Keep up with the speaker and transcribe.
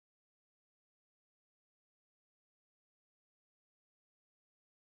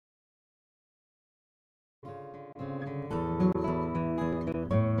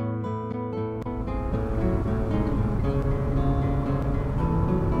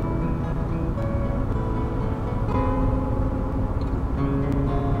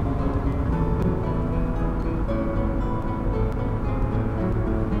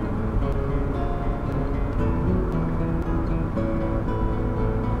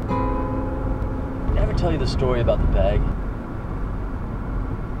tell you the story about the bag?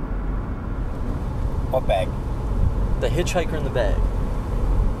 What bag? The hitchhiker in the bag.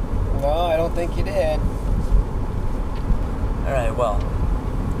 No, I don't think you did. Alright, well,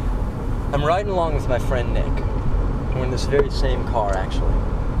 I'm riding along with my friend Nick. We're in this very same car, actually.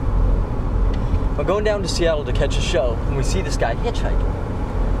 We're going down to Seattle to catch a show, and we see this guy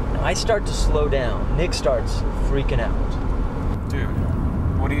hitchhiking. Now, I start to slow down. Nick starts freaking out. Dude,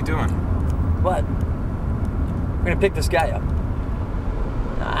 what are you doing? What? We're gonna pick this guy up.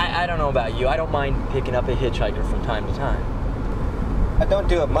 I don't know about you. I don't mind picking up a hitchhiker from time to time. I don't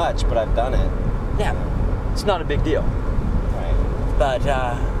do it much, but I've done it. Yeah, it's not a big deal. Right. But,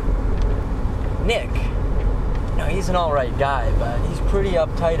 Nick, you know, he's an alright guy, but he's pretty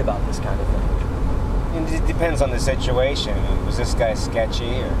uptight about this kind of thing. It depends on the situation. Was this guy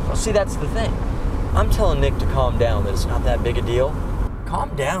sketchy or? Well, see, that's the thing. I'm telling Nick to calm down, that it's not that big a deal.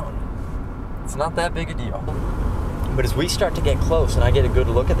 Calm down. It's not that big a deal. But as we start to get close and I get a good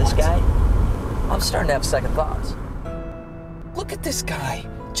look at this guy, I'm starting to have second thoughts. Look at this guy.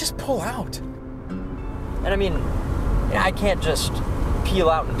 Just pull out. And I mean, I can't just peel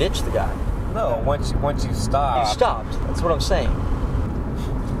out and ditch the guy. No, once you stop. You stopped. That's what I'm saying.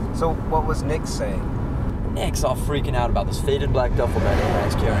 So what was Nick saying? Nick's all freaking out about this faded black duffel bag the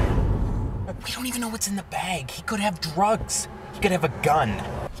guy's carrying. We don't even know what's in the bag. He could have drugs. He could have a gun.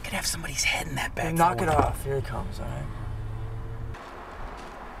 He could have somebody's head in that bag. Knock it off. Here he comes, all right?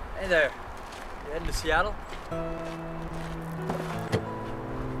 Hey there. You heading to Seattle?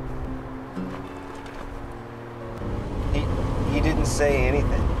 He didn't say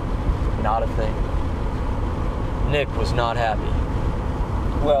anything. Not a thing. Nick was not happy.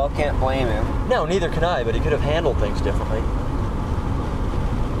 Well, can't blame him. No, neither can I, but he could have handled things differently.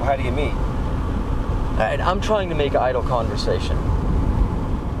 Well, how do you mean? All right, I'm trying to make idle conversation.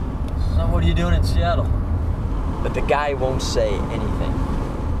 So what are you doing in Seattle? But the guy won't say anything.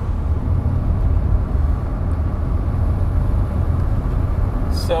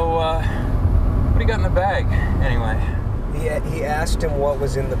 So, what do you got in the bag, anyway? He asked him what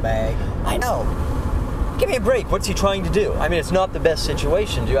was in the bag. I know. Give me a break. What's he trying to do? I mean, it's not the best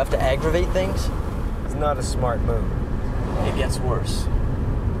situation. Do you have to aggravate things? It's not a smart move. It gets worse.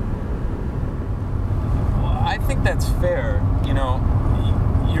 Well, I think that's fair. You know,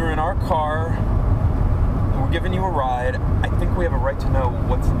 you're in our car, and we're giving you a ride. I think we have a right to know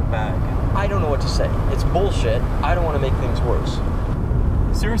what's in the bag. I don't know what to say. It's bullshit. I don't want to make things worse.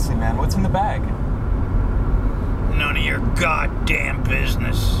 Seriously, man, what's in the bag? None of your goddamn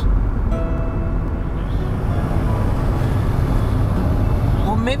business.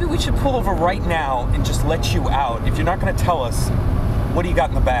 Well, maybe we should pull over right now and just let you out. If you're not going to tell us, what do you got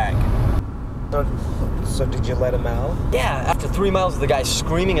in the bag? So did you let him out? Yeah, after 3 miles of the guy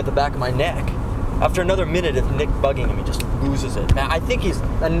screaming at the back of my neck. After another minute of Nick bugging him, he just loses it. Now, I think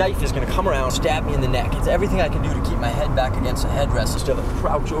a knife is going to come around and stab me in the neck. It's everything I can do to keep my head back against the headrest instead of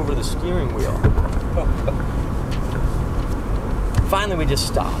crouch over the steering wheel. Finally, we just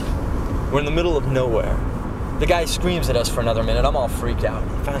stop. We're in the middle of nowhere. The guy screams at us for another minute. I'm all freaked out.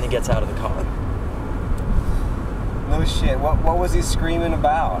 He finally gets out of the car. No shit. What was he screaming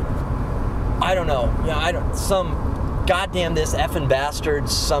about? I don't know. Yeah, some goddamn this effing bastard,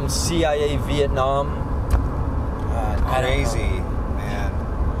 some CIA Vietnam. Crazy, man.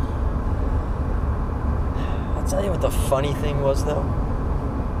 I'll tell you what the funny thing was, though.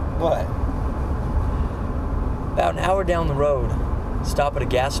 What? About an hour down the road, stop at a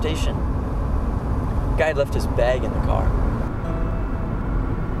gas station. Guy had left his bag in the car.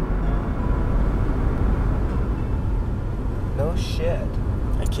 No shit.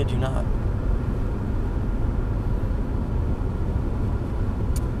 I kid you not.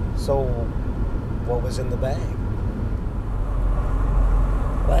 So, what was in the bag?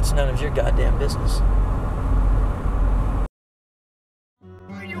 Well, that's none of your goddamn business.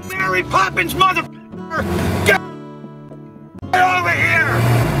 Are you Mary Poppins, motherfucker? Get over here!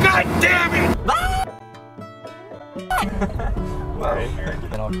 God damn it! Sorry.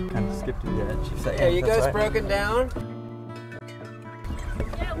 Then I'll kind of skip to the edge. Yeah, you guys broken down?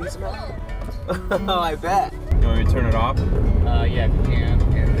 Yeah, we're full. Oh, I bet. You want me to turn it off? Yeah, if you can.